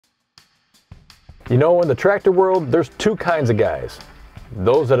You know, in the tractor world, there's two kinds of guys.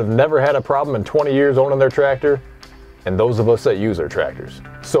 Those that have never had a problem in 20 years owning their tractor, and those of us that use our tractors.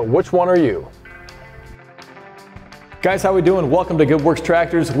 So which one are you? Guys, how we doing? Welcome to Good Works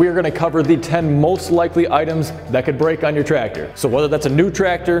Tractors. We are going to cover the 10 most likely items that could break on your tractor. So whether that's a new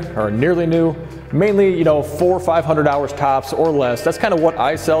tractor or nearly new, mainly, 400 or 500 hours tops or less, that's kind of what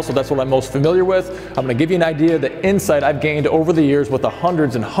I sell, so that's what I'm most familiar with. I'm going to give you an idea of the insight I've gained over the years with the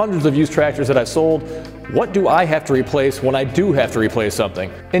hundreds and hundreds of used tractors that I've sold. What do I have to replace when I do have to replace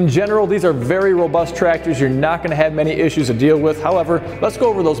something? In general, these are very robust tractors. You're not going to have many issues to deal with. However, let's go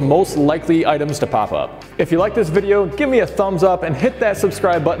over those most likely items to pop up. If you like this video, give me a thumbs up and hit that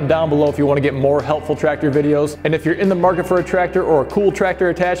subscribe button down below if you want to get more helpful tractor videos. And if you're in the market for a tractor or a cool tractor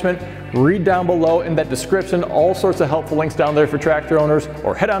attachment, read down below in that description all sorts of helpful links down there for tractor owners,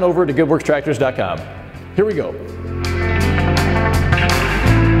 or head on over to goodworkstractors.com. Here we go.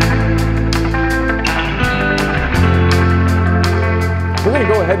 We're going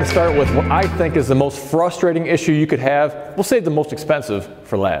to go ahead and start with what I think is the most frustrating issue you could have. We'll save the most expensive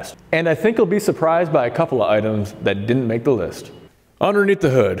for last. And I think you'll be surprised by a couple of items that didn't make the list. Underneath the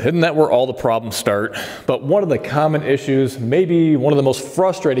hood, isn't that where all the problems start? But one of the common issues, maybe one of the most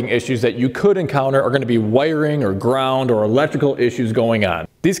frustrating issues that you could encounter, are going to be wiring or ground or electrical issues going on.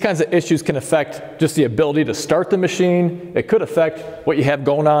 These kinds of issues can affect just the ability to start the machine. It could affect what you have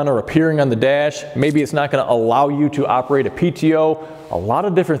going on or appearing on the dash. Maybe it's not going to allow you to operate a PTO. A lot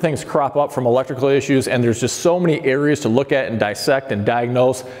of different things crop up from electrical issues, and there's just so many areas to look at and dissect and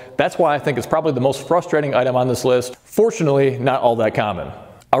diagnose. That's why I think it's probably the most frustrating item on this list. Fortunately, not all that common.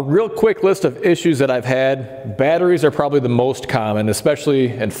 A real quick list of issues that I've had. Batteries are probably the most common, especially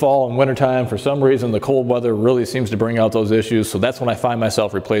in fall and wintertime. For some reason, the cold weather really seems to bring out those issues, so that's when I find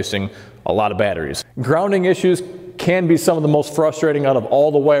myself replacing a lot of batteries. Grounding issues can be some of the most frustrating out of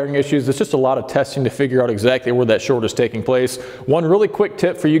all the wiring issues. It's just a lot of testing to figure out exactly where that short is taking place. One really quick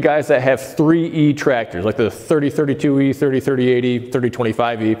tip for you guys that have 3E tractors, like the 3032E, 303080,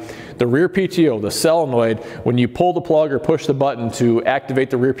 3025E, the rear PTO, the solenoid, when you pull the plug or push the button to activate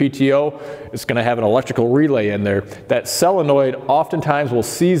the rear PTO, it's going to have an electrical relay in there. That solenoid oftentimes will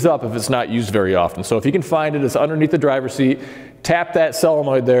seize up if it's not used very often. So if you can find it, it's underneath the driver's seat. Tap that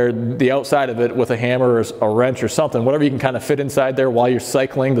solenoid there, the outside of it, with a hammer or a wrench or something, whatever you can kind of fit inside there while you're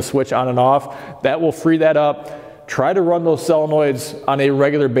cycling the switch on and off. That will free that up. Try to run those solenoids on a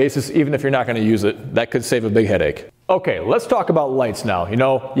regular basis, even if you're not going to use it. That could save a big headache. Okay, let's talk about lights now.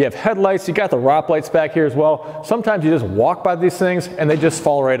 You have headlights, you got the ROP lights back here as well. Sometimes you just walk by these things and they just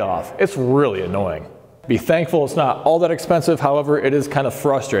fall right off. It's really annoying. Be thankful it's not all that expensive. However, it is kind of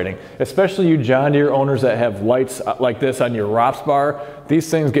frustrating, especially you John Deere owners that have lights like this on your ROPS bar. These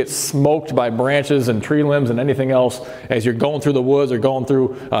things get smoked by branches and tree limbs and anything else as you're going through the woods or going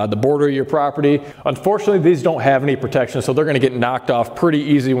through the border of your property. Unfortunately, these don't have any protection, so they're going to get knocked off pretty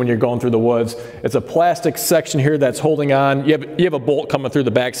easy when you're going through the woods. It's a plastic section here that's holding on. You have a bolt coming through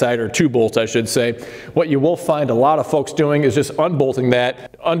the backside, or two bolts, I should say. What you will find a lot of folks doing is just unbolting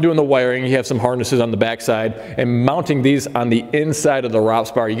that, undoing the wiring. You have some harnesses on the backside, and mounting these on the inside of the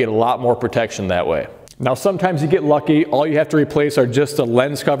ROPS bar. You get a lot more protection that way. Now, sometimes you get lucky. All you have to replace are just the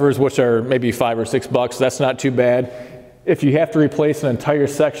lens covers, which are maybe $5 or $6. That's not too bad. If you have to replace an entire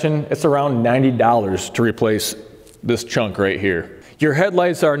section, it's around $90 to replace this chunk right here. Your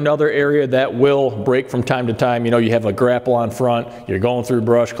headlights are another area that will break from time to time. You have a grapple on front, you're going through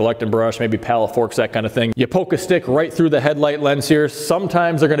brush, collecting brush, maybe pallet forks, that kind of thing. You poke a stick right through the headlight lens here.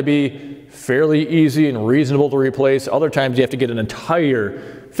 Sometimes they're going to be fairly easy and reasonable to replace. Other times you have to get an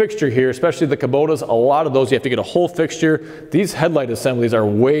entire fixture here, especially the Kubotas. A lot of those you have to get a whole fixture. These headlight assemblies are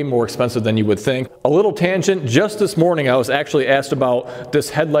way more expensive than you would think. A little tangent, just this morning I was actually asked about this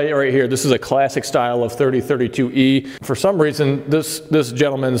headlight right here. This is a classic style of 3032E. For some reason, this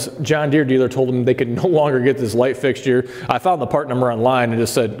gentleman's John Deere dealer told him they could no longer get this light fixture. I found the part number online and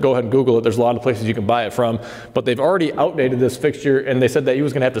just said, go ahead and Google it. There's a lot of places you can buy it from, but they've already outdated this fixture, and they said that he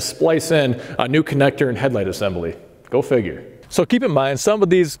was going to have to splice in a new connector and headlight assembly. Go figure. So keep in mind, some of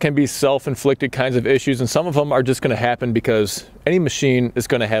these can be self-inflicted kinds of issues, and some of them are just going to happen because any machine is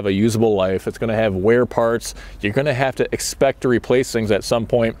going to have a usable life. It's going to have wear parts. You're going to have to expect to replace things at some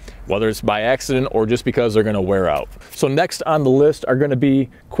point, whether it's by accident or just because they're going to wear out. So next on the list are going to be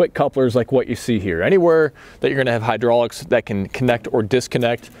quick couplers like what you see here. Anywhere that you're going to have hydraulics that can connect or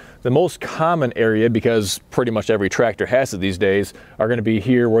disconnect. The most common area, because pretty much every tractor has it these days, are going to be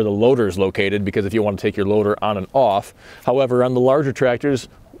here where the loader is located, because if you want to take your loader on and off. However, on the larger tractors,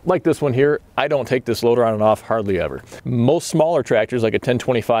 like this one here, I don't take this loader on and off hardly ever. Most smaller tractors like a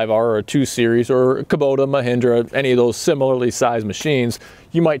 1025R or a 2 Series or a Kubota, Mahindra, any of those similarly sized machines,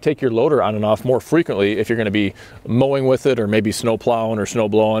 you might take your loader on and off more frequently if you're going to be mowing with it or maybe snow plowing or snow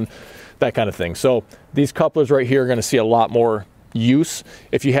blowing, that kind of thing. So these couplers right here are going to see a lot more use.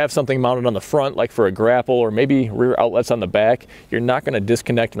 If you have something mounted on the front, like for a grapple or maybe rear outlets on the back, you're not going to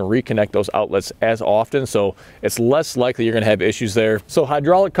disconnect and reconnect those outlets as often, so it's less likely you're going to have issues there. So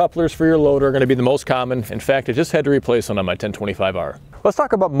hydraulic couplers for your loader are going to be the most common. In fact, I just had to replace one on my 1025R. Let's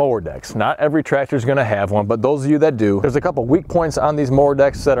talk about mower decks. Not every tractor is going to have one, but those of you that do, there's a couple weak points on these mower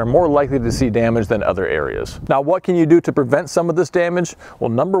decks that are more likely to see damage than other areas. Now, what can you do to prevent some of this damage? Well,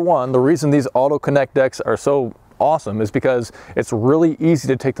 number one, the reason these auto connect decks are so awesome is because it's really easy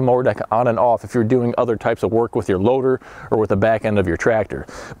to take the mower deck on and off if you're doing other types of work with your loader or with the back end of your tractor.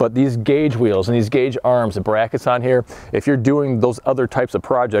 But these gauge wheels and these gauge arms and brackets on here, if you're doing those other types of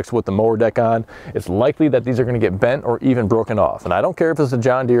projects with the mower deck on, it's likely that these are going to get bent or even broken off. And I don't care if it's a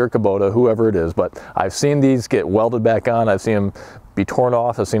John Deere, Kubota, whoever it is, but I've seen these get welded back on. I've seen them be torn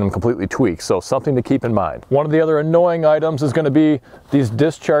off. I've seen them completely tweaked. So something to keep in mind. One of the other annoying items is going to be these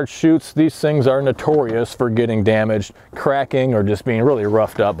discharge chutes. These things are notorious for getting damaged, cracking, or just being really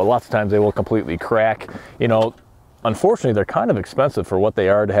roughed up, but lots of times they will completely crack. You know, unfortunately, they're kind of expensive for what they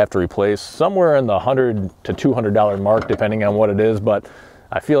are to have to replace, somewhere in the $100 to $200 mark, depending on what it is, but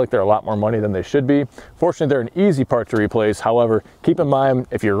I feel like they're a lot more money than they should be. Fortunately, they're an easy part to replace. However, keep in mind,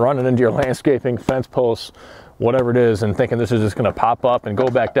 if you're running into your landscaping, fence posts, whatever it is, and thinking this is just going to pop up and go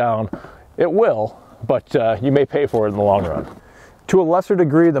back down, it will, but you may pay for it in the long run. To a lesser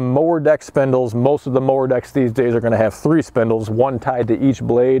degree, the mower deck spindles, most of the mower decks these days are going to have 3 spindles, one tied to each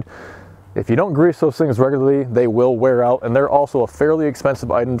blade. If you don't grease those things regularly, they will wear out, and they're also a fairly expensive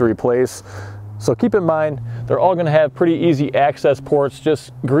item to replace. So keep in mind, they're all going to have pretty easy access ports.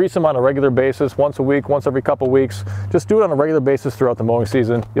 Just grease them on a regular basis, once a week, once every couple weeks. Just do it on a regular basis throughout the mowing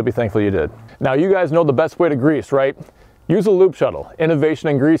season. You'll be thankful you did. Now, you guys know the best way to grease, right? Use a Lube Shuttle. Innovation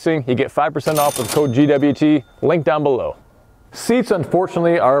in greasing. You get 5% off with code GWT. Link down below. Seats,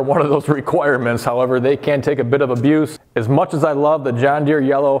 unfortunately, are one of those requirements. However, they can take a bit of abuse. As much as I love the John Deere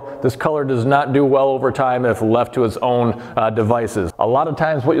yellow, this color does not do well over time if left to its own devices. A lot of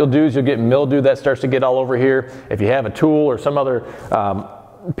times what you'll do is you'll get mildew that starts to get all over here. If you have a tool or some other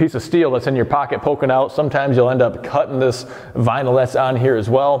piece of steel that's in your pocket poking out, sometimes you'll end up cutting this vinyl that's on here as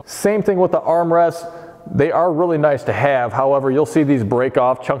well. Same thing with the armrests. They are really nice to have. However, you'll see these break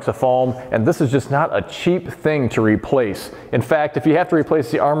off chunks of foam, and this is just not a cheap thing to replace. In fact, if you have to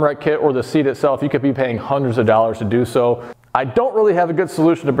replace the armrest kit or the seat itself, you could be paying hundreds of dollars to do so. I don't really have a good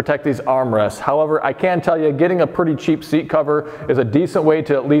solution to protect these armrests. However, I can tell you getting a pretty cheap seat cover is a decent way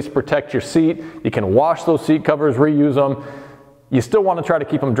to at least protect your seat. You can wash those seat covers, reuse them. You still want to try to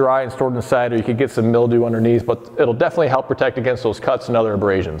keep them dry and stored inside, or you could get some mildew underneath, but it'll definitely help protect against those cuts and other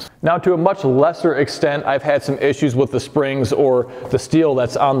abrasions. Now, to a much lesser extent, I've had some issues with the springs or the steel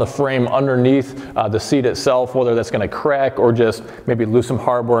that's on the frame underneath the seat itself, whether that's going to crack or just maybe lose some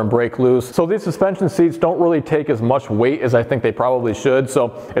hardware and break loose. So these suspension seats don't really take as much weight as I think they probably should,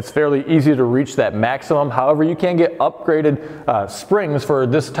 so it's fairly easy to reach that maximum. However, you can get upgraded springs for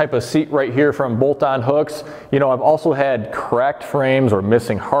this type of seat right here from bolt-on hooks. You know, I've also had cracked frames or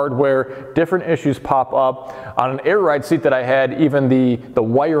missing hardware. Different issues pop up. On an air ride seat that I had, even the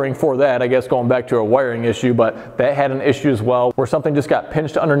wiring for that, I guess going back to a wiring issue, but that had an issue as well where something just got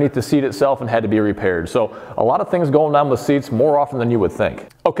pinched underneath the seat itself and had to be repaired. So a lot of things going on with seats more often than you would think.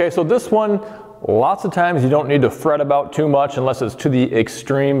 Okay, so this one, lots of times you don't need to fret about too much unless it's to the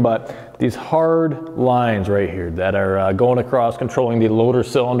extreme, but these hard lines right here that are going across controlling the loader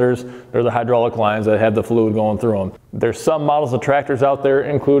cylinders, they're the hydraulic lines that have the fluid going through them. There's some models of tractors out there,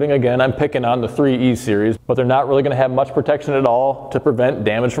 including, again, I'm picking on the 3E series, but they're not really going to have much protection at all to prevent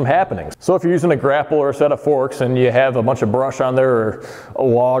damage from happening. So if you're using a grapple or a set of forks and you have a bunch of brush on there or a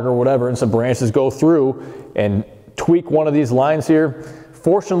log or whatever and some branches go through and tweak one of these lines here,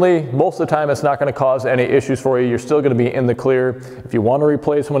 fortunately, most of the time it's not going to cause any issues for you. You're still going to be in the clear. If you want to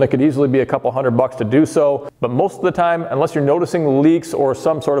replace one, it could easily be a couple $100 to do so. But most of the time, unless you're noticing leaks or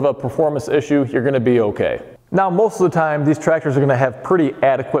some sort of a performance issue, you're going to be okay. Now, most of the time, these tractors are going to have pretty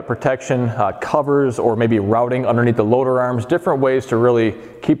adequate protection, covers or maybe routing underneath the loader arms, different ways to really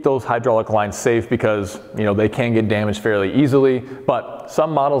keep those hydraulic lines safe because, you know, they can get damaged fairly easily. But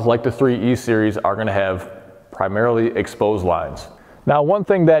some models like the 3E series are going to have primarily exposed lines. Now, one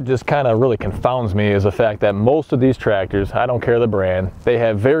thing that just kind of really confounds me is the fact that most of these tractors, I don't care the brand, they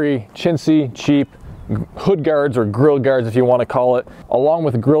have very chintzy, cheap hood guards or grill guards, if you want to call it, along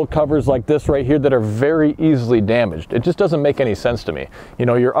with grill covers like this right here that are very easily damaged. It just doesn't make any sense to me. You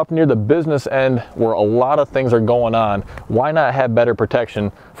know, you're up near the business end where a lot of things are going on. Why not have better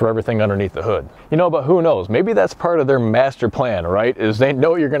protection for everything underneath the hood? You know, but who knows? Maybe that's part of their master plan, right? Is they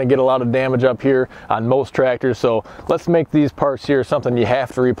know you're going to get a lot of damage up here on most tractors, so let's make these parts here something you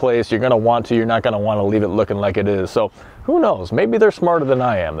have to replace. You're going to want to, you're not going to want to leave it looking like it is. So who knows? Maybe they're smarter than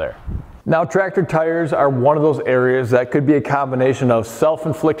I am there. Now, tractor tires are one of those areas that could be a combination of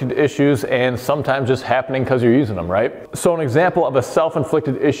self-inflicted issues and sometimes just happening because you're using them, right? So an example of a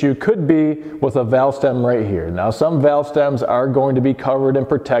self-inflicted issue could be with a valve stem right here. Now, some valve stems are going to be covered and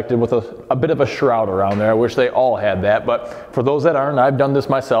protected with a bit of a shroud around there. I wish they all had that, but for those that aren't, I've done this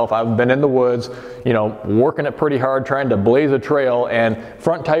myself. I've been in the woods, you know, working it pretty hard, trying to blaze a trail, and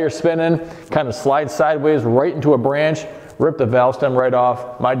front tire spinning, kind of slide sideways right into a branch, ripped the valve stem right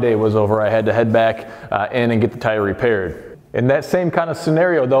off. My day was over. I had to head back in and get the tire repaired. In that same kind of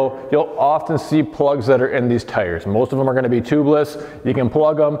scenario though, you'll often see plugs that are in these tires. Most of them are going to be tubeless. You can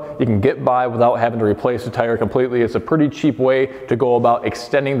plug them, you can get by without having to replace the tire completely. It's a pretty cheap way to go about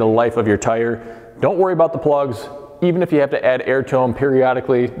extending the life of your tire. Don't worry about the plugs. Even if you have to add air to them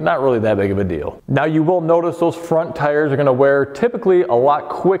periodically, not really that big of a deal. Now, you will notice those front tires are going to wear typically a lot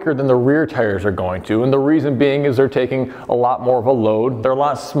quicker than the rear tires are going to, and the reason being is they're taking a lot more of a load. They're a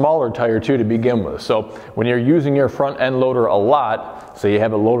lot smaller tire too to begin with, so when you're using your front end loader a lot, so you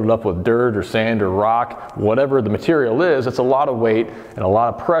have it loaded up with dirt or sand or rock, whatever the material is, it's a lot of weight and a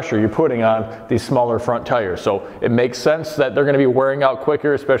lot of pressure you're putting on these smaller front tires. So it makes sense that they're going to be wearing out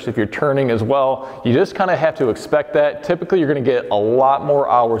quicker, especially if you're turning as well. You just kind of have to expect that. Typically, you're going to get a lot more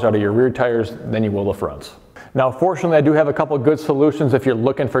hours out of your rear tires than you will the fronts. Now, fortunately, I do have a couple of good solutions if you're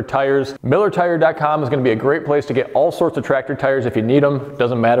looking for tires. MillerTire.com is going to be a great place to get all sorts of tractor tires if you need them.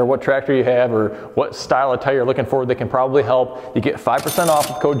 Doesn't matter what tractor you have or what style of tire you're looking for, they can probably help. You get 5% off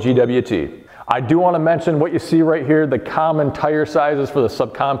with code GWT. I do want to mention what you see right here, the common tire sizes for the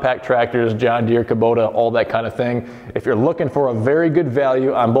subcompact tractors, John Deere, Kubota, all that kind of thing. If you're looking for a very good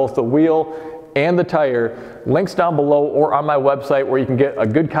value on both the wheel and the tire, links down below or on my website where you can get a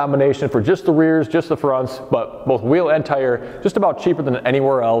good combination for just the rears, just the fronts, but both wheel and tire, just about cheaper than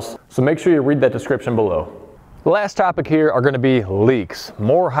anywhere else. So make sure you read that description below. The last topic here are going to be leaks,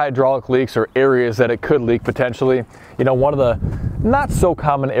 more hydraulic leaks or areas that it could leak potentially. You know, one of the not so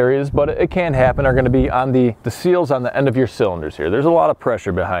common areas, but it can happen, are going to be on the seals on the end of your cylinders here. There's a lot of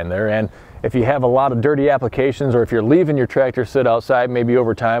pressure behind there, and if you have a lot of dirty applications or if you're leaving your tractor sit outside maybe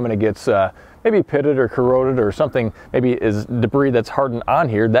over time and it gets maybe pitted or corroded or something, maybe is debris that's hardened on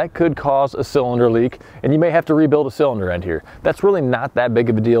here, that could cause a cylinder leak and you may have to rebuild a cylinder end here. That's really not that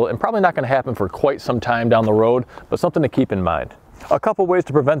big of a deal and probably not going to happen for quite some time down the road, but something to keep in mind. A couple ways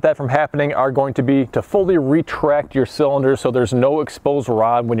to prevent that from happening are going to be to fully retract your cylinder so there's no exposed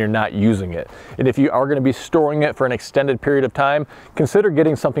rod when you're not using it. And if you are going to be storing it for an extended period of time, consider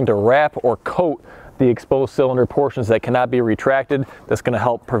getting something to wrap or coat the exposed cylinder portions that cannot be retracted. That's going to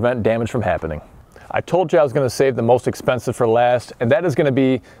help prevent damage from happening. I told you I was going to save the most expensive for last, and that is going to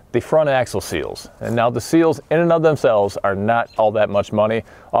be the front axle seals. And now the seals in and of themselves are not all that much money.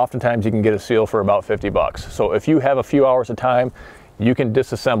 Oftentimes you can get a seal for about 50 bucks. So if you have a few hours of time, you can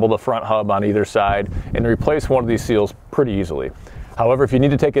disassemble the front hub on either side and replace one of these seals pretty easily. However, if you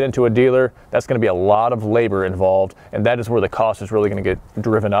need to take it into a dealer, that's going to be a lot of labor involved, and that is where the cost is really going to get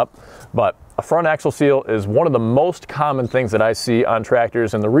driven up. But a front axle seal is one of the most common things that I see on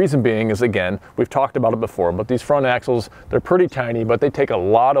tractors, and the reason being is, again, we've talked about it before, but these front axles, they're pretty tiny, but they take a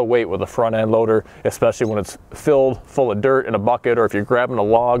lot of weight with a front end loader, especially when it's filled full of dirt in a bucket, or if you're grabbing a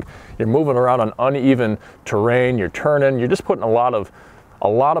log, you're moving around on uneven terrain, you're turning, you're just putting a lot of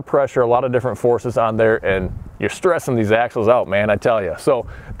pressure, a lot of different forces on there, and you're stressing these axles out, man, I tell you. So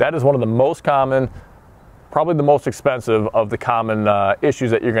that is one of the most common, probably the most expensive of the common issues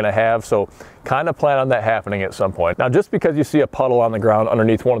that you're going to have. So kind of plan on that happening at some point. Now, just because you see a puddle on the ground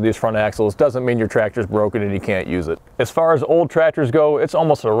underneath one of these front axles doesn't mean your tractor's broken and you can't use it. As far as old tractors go, it's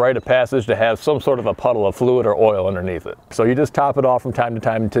almost a rite of passage to have some sort of a puddle of fluid or oil underneath it. So you just top it off from time to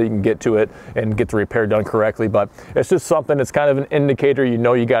time until you can get to it and get the repair done correctly. But it's just something, it's kind of an indicator, you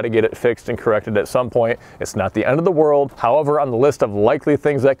know, you got to get it fixed and corrected at some point. It's not the end of the world. However, on the list of likely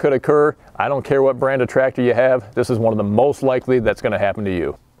things that could occur, I don't care what brand of tractor you have, this is one of the most likely that's going to happen to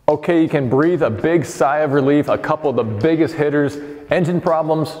you. Okay, you can breathe a big sigh of relief. A couple of the biggest hitters, engine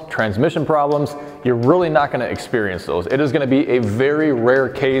problems, transmission problems, you're really not going to experience those. It is going to be a very rare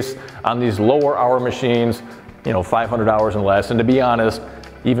case on these lower hour machines, you know, 500 hours and less. And to be honest,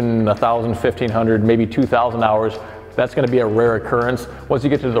 even 1,000, 1,500, maybe 2,000 hours, That's going to be a rare occurrence. Once you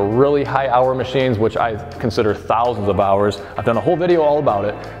get to the really high hour machines, which I consider thousands of hours, I've done a whole video all about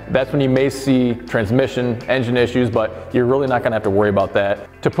it, that's when you may see transmission, engine issues, but you're really not going to have to worry about that.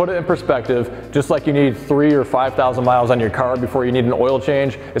 To put it in perspective, just like you need 3,000 or 5,000 miles on your car before you need an oil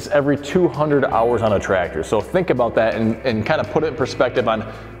change, it's every 200 hours on a tractor. So think about that and kind of put it in perspective on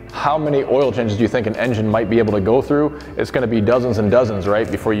how many oil changes do you think an engine might be able to go through? It's going to be dozens and dozens, right,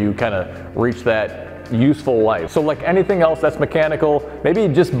 before you kind of reach that useful life. So like anything else that's mechanical, maybe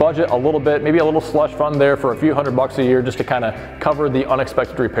just budget a little bit, maybe a little slush fund there for a few $100 a year just to kind of cover the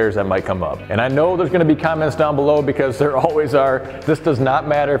unexpected repairs that might come up. And I know there's going to be comments down below, because there always are. This does not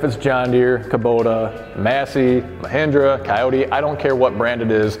matter if it's John Deere, Kubota, Massey, Mahindra, Coyote. I don't care what brand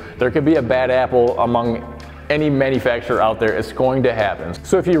it is. There could be a bad apple among any manufacturer out there. It's going to happen.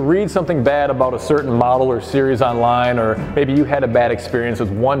 So if you read something bad about a certain model or series online, or maybe you had a bad experience with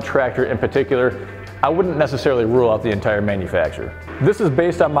one tractor in particular, I wouldn't necessarily rule out the entire manufacturer. This is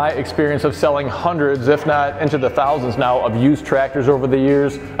based on my experience of selling hundreds, if not into the thousands now, of used tractors over the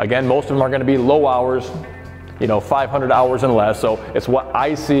years. Again, most of them are going to be low hours, 500 hours and less. So it's what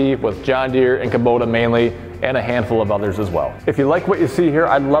I see with John Deere and Kubota mainly, and a handful of others as well. If you like what you see here,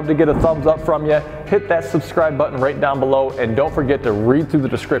 I'd love to get a thumbs up from you. Hit that subscribe button right down below, and don't forget to read through the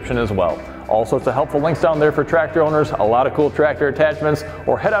description as well. All sorts of helpful links down there for tractor owners, a lot of cool tractor attachments,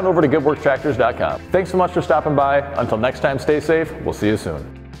 or head on over to GoodWorksTractors.com. Thanks so much for stopping by. Until next time, stay safe. We'll see you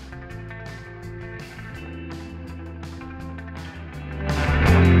soon.